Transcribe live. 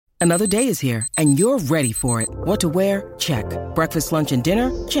Another day is here, and you're ready for it. What to wear? Check. Breakfast, lunch, and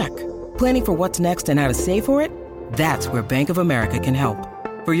dinner? Check. Planning for what's next and how to save for it? That's where Bank of America can help.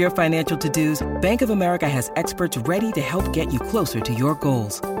 For your financial to-dos, Bank of America has experts ready to help get you closer to your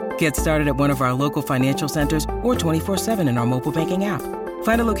goals. Get started at one of our local financial centers or 24/7 in our mobile banking app.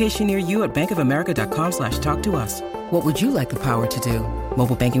 Find a location near you at bankofamerica.com/talktous. What would you like the power to do?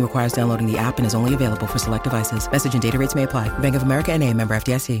 Mobile banking requires downloading the app and is only available for select devices. Message and data rates may apply. Bank of America N.A., member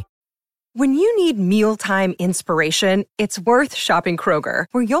FDIC. When you need mealtime inspiration, it's worth shopping Kroger,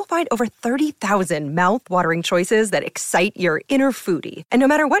 where you'll find over 30,000 mouth-watering choices that excite your inner foodie. And no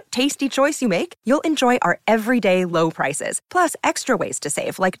matter what tasty choice you make, you'll enjoy our everyday low prices, plus extra ways to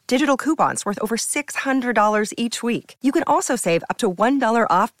save, like digital coupons worth over $600 each week. You can also save up to $1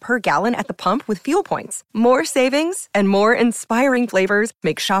 off per gallon at the pump with fuel points. More savings and more inspiring flavors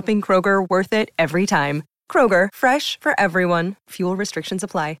make shopping Kroger worth it every time. Kroger, fresh for everyone. Fuel restrictions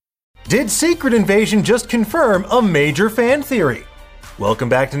apply. Did Secret Invasion just confirm a major fan theory? Welcome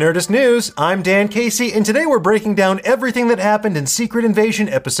back to Nerdist News. I'm Dan Casey, and today we're breaking down everything that happened in Secret Invasion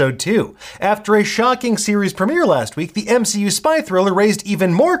Episode 2. After a shocking series premiere last week, the MCU spy thriller raised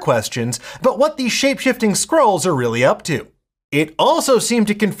even more questions about what these shape-shifting Skrulls are really up to. It also seemed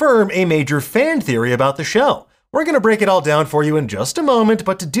to confirm a major fan theory about the show. We're going to break it all down for you in just a moment,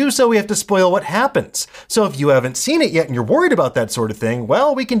 but to do so we have to spoil what happens. So if you haven't seen it yet and you're worried about that sort of thing,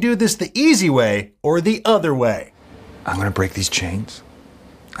 well, we can do this the easy way or the other way. I'm going to break these chains,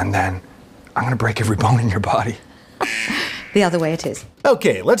 and then I'm going to break every bone in your body. The other way it is.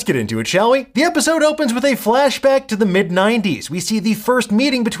 Okay, let's get into it, shall we? The episode opens with a flashback to the mid-90s. We see the first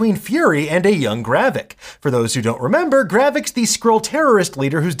meeting between Fury and a young Gravik. For those who don't remember, Gravik's the Skrull terrorist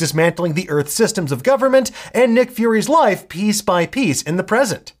leader who's dismantling the Earth systems of government and Nick Fury's life piece by piece in the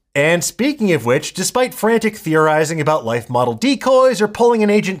present. And speaking of which, despite frantic theorizing about life model decoys or pulling an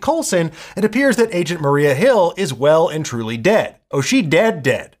Agent Coulson, it appears that Agent Maria Hill is well and truly dead. Oh, she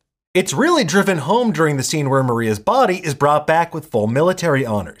dead. It's really driven home during the scene where Maria's body is brought back with full military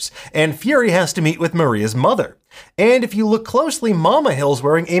honors, and Fury has to meet with Maria's mother. And if you look closely, Mama Hill's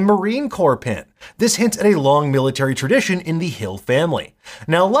wearing a Marine Corps pin. This hints at a long military tradition in the Hill family.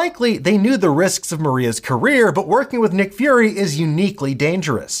 Now, likely, they knew the risks of Maria's career, but working with Nick Fury is uniquely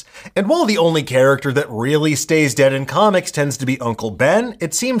dangerous. And while the only character that really stays dead in comics tends to be Uncle Ben,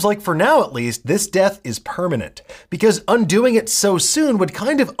 it seems like for now at least, this death is permanent. Because undoing it so soon would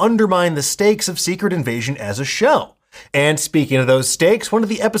kind of undermine the stakes of Secret Invasion as a show. And speaking of those stakes, one of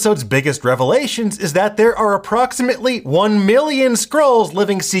the episode's biggest revelations is that there are approximately 1 million Skrulls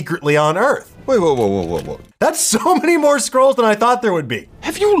living secretly on Earth. Whoa. That's so many more Skrulls than I thought there would be.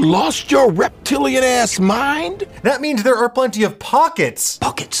 Have you lost your reptilian-ass mind? That means there are plenty of pockets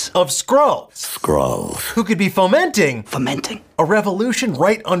of Skrulls who could be fomenting a revolution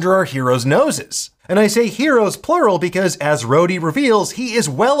right under our heroes' noses. And I say heroes plural because, as Rhodey reveals, he is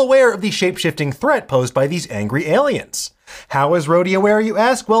well aware of the shape-shifting threat posed by these angry aliens. How is Rhodey aware, you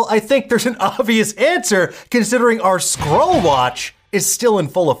ask? Well, I think there's an obvious answer, considering our Skrull watch is still in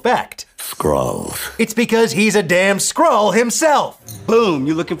full effect. Skrulls. It's because he's a damn Skrull himself. Boom,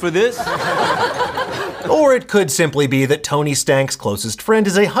 you looking for this? Or it could simply be that Tony Stank's closest friend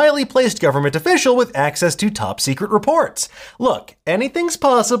is a highly placed government official with access to top-secret reports. Look, anything's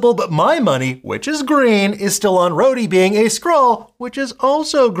possible, but my money, which is green, is still on Rhodey being a Skrull, which is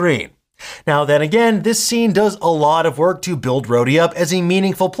also green. Now then again, this scene does a lot of work to build Rhodey up as a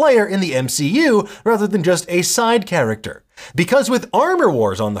meaningful player in the MCU rather than just a side character. Because with Armor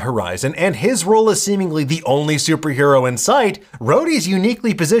Wars on the horizon and his role as seemingly the only superhero in sight, Rhodey's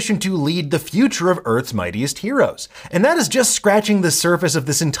uniquely positioned to lead the future of Earth's mightiest heroes. And that is just scratching the surface of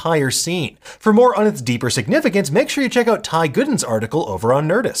this entire scene. For more on its deeper significance, make sure you check out Ty Gooden's article over on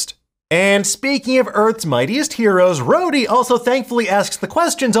Nerdist. And speaking of Earth's mightiest heroes, Rhodey also thankfully asks the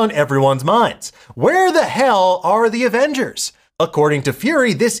questions on everyone's minds. Where the hell are the Avengers? According to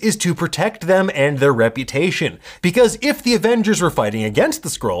Fury, this is to protect them and their reputation. Because if the Avengers were fighting against the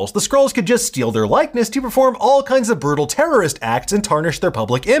Skrulls could just steal their likeness to perform all kinds of brutal terrorist acts and tarnish their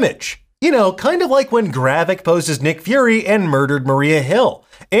public image. You know, kind of like when Gravik posed as Nick Fury and murdered Maria Hill.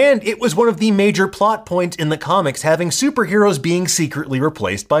 And it was one of the major plot points in the comics, having superheroes being secretly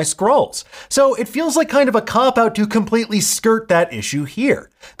replaced by Skrulls. So it feels like kind of a cop-out to completely skirt that issue here.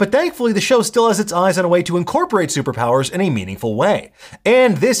 But thankfully, the show still has its eyes on a way to incorporate superpowers in a meaningful way.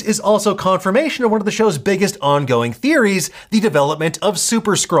 And this is also confirmation of one of the show's biggest ongoing theories, the development of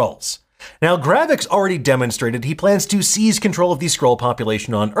Super Skrulls. Now, Gravik's already demonstrated he plans to seize control of the Skrull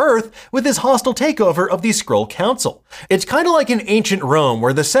population on Earth with his hostile takeover of the Skrull Council. It's kind of like in ancient Rome,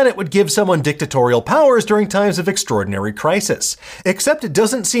 where the Senate would give someone dictatorial powers during times of extraordinary crisis. Except it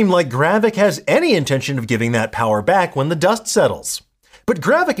doesn't seem like Gravik has any intention of giving that power back when the dust settles. But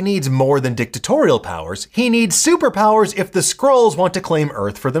Gravik needs more than dictatorial powers. He needs superpowers if the Skrulls want to claim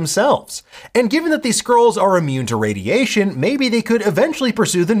Earth for themselves. And given that the Skrulls are immune to radiation, maybe they could eventually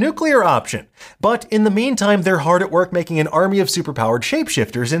pursue the nuclear option. But in the meantime, they're hard at work making an army of superpowered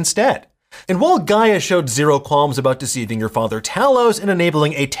shapeshifters instead. And while Gaia showed zero qualms about deceiving her father Talos and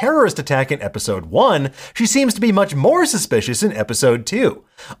enabling a terrorist attack in episode 1, she seems to be much more suspicious in episode 2.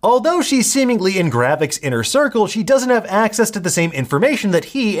 Although she's seemingly in Gravik's inner circle, she doesn't have access to the same information that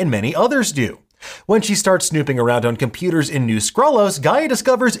he and many others do. When she starts snooping around on computers in New Skrullos, Gaia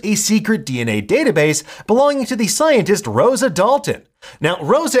discovers a secret DNA database belonging to the scientist Rosa Dalton. Now,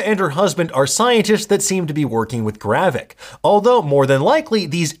 Rosa and her husband are scientists that seem to be working with Gravik, although more than likely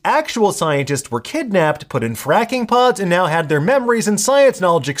these actual scientists were kidnapped, put in fracking pods, and now had their memories and science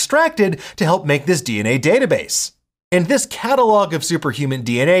knowledge extracted to help make this DNA database. And this catalog of superhuman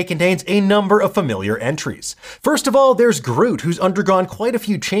DNA contains a number of familiar entries. First of all, there's Groot, who's undergone quite a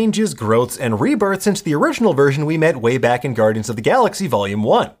few changes, growths, and rebirths since the original version we met way back in Guardians of the Galaxy Volume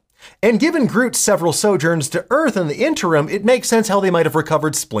 1. And given Groot's several sojourns to Earth in the interim, it makes sense how they might have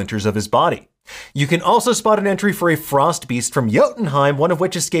recovered splinters of his body. You can also spot an entry for a frost beast from Jotunheim, one of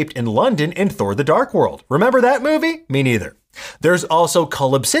which escaped in London in Thor the Dark World. Remember that movie? Me neither. There's also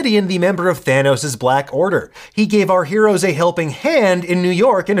Cull Obsidian, the member of Thanos' Black Order. He gave our heroes a helping hand in New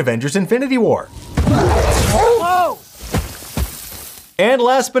York in Avengers Infinity War. Whoa! And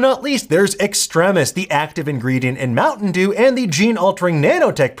last but not least, there's Extremis, the active ingredient in Mountain Dew and the gene-altering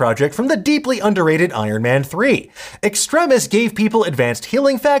nanotech project from the deeply underrated Iron Man 3. Extremis gave people advanced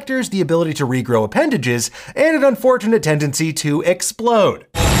healing factors, the ability to regrow appendages, and an unfortunate tendency to explode.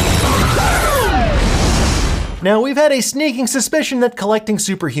 Now, we've had a sneaking suspicion that collecting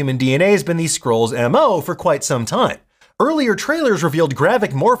superhuman DNA has been the Skrulls' MO for quite some time. Earlier trailers revealed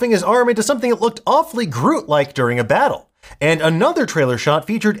Gravik morphing his arm into something that looked awfully Groot-like during a battle. And another trailer shot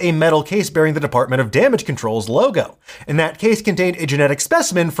featured a metal case bearing the Department of Damage Control's logo. And that case contained a genetic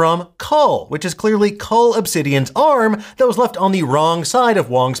specimen from Cull, which is clearly Cull Obsidian's arm that was left on the wrong side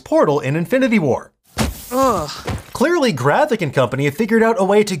of Wong's portal in Infinity War. Ugh. Clearly, Gravik and company have figured out a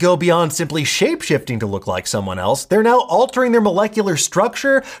way to go beyond simply shape-shifting to look like someone else. They're now altering their molecular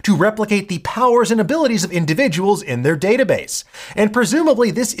structure to replicate the powers and abilities of individuals in their database. And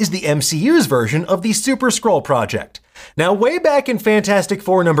presumably, this is the MCU's version of the Super Skrull Project. Now, way back in Fantastic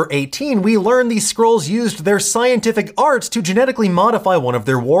Four number 18, we learned these Skrulls used their scientific arts to genetically modify one of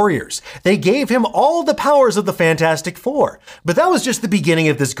their warriors. They gave him all the powers of the Fantastic Four. But that was just the beginning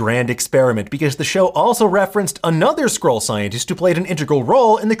of this grand experiment, because the show also referenced another Skrull scientist who played an integral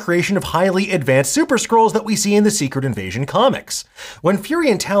role in the creation of highly advanced Super Skrulls that we see in the Secret Invasion comics. When Fury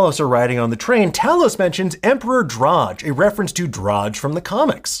and Talos are riding on the train, Talos mentions Emperor Draj, a reference to Draj from the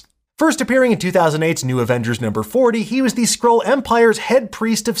comics. First appearing in 2008's New Avengers number 40, he was the Skrull Empire's head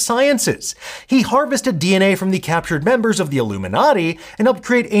priest of sciences. He harvested DNA from the captured members of the Illuminati and helped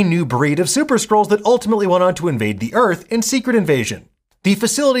create a new breed of Super Skrulls that ultimately went on to invade the Earth in Secret Invasion. The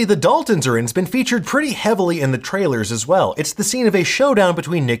facility the Daltons are in has been featured pretty heavily in the trailers as well. It's the scene of a showdown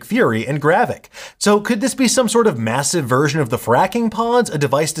between Nick Fury and Gravik. So could this be some sort of massive version of the fracking pods, a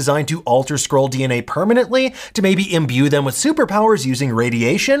device designed to alter Skrull DNA permanently, to maybe imbue them with superpowers using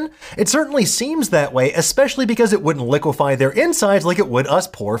radiation? It certainly seems that way, especially because it wouldn't liquefy their insides like it would us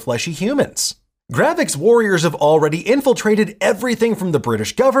poor fleshy humans. Gravik's warriors have already infiltrated everything from the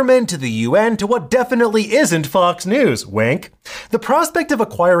British government to the UN to what definitely isn't Fox News, wink. The prospect of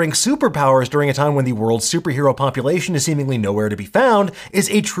acquiring superpowers during a time when the world's superhero population is seemingly nowhere to be found is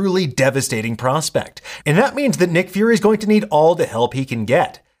a truly devastating prospect. And that means that Nick Fury is going to need all the help he can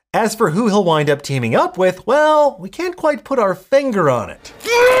get. As for who he'll wind up teaming up with, well, we can't quite put our finger on it.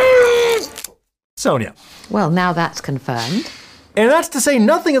 Sonia. Well, now that's confirmed. And that's to say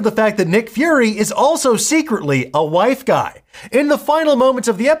nothing of the fact that Nick Fury is also secretly a wife guy. In the final moments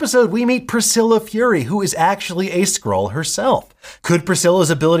of the episode, we meet Priscilla Fury, who is actually a Skrull herself. Could Priscilla's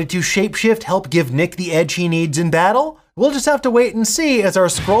ability to shapeshift help give Nick the edge he needs in battle? We'll just have to wait and see as our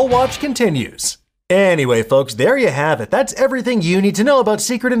Skrull watch continues. Anyway, folks, there you have it. That's everything you need to know about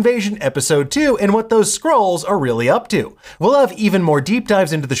Secret Invasion Episode 2 and what those Skrulls are really up to. We'll have even more deep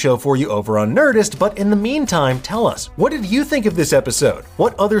dives into the show for you over on Nerdist, but in the meantime, tell us, what did you think of this episode?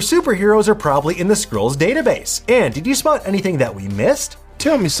 What other superheroes are probably in the Skrulls database? And did you spot anything that we missed?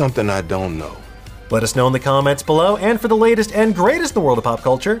 Tell me something I don't know. Let us know in the comments below, and for the latest and greatest in the world of pop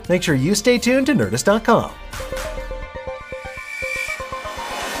culture, make sure you stay tuned to Nerdist.com.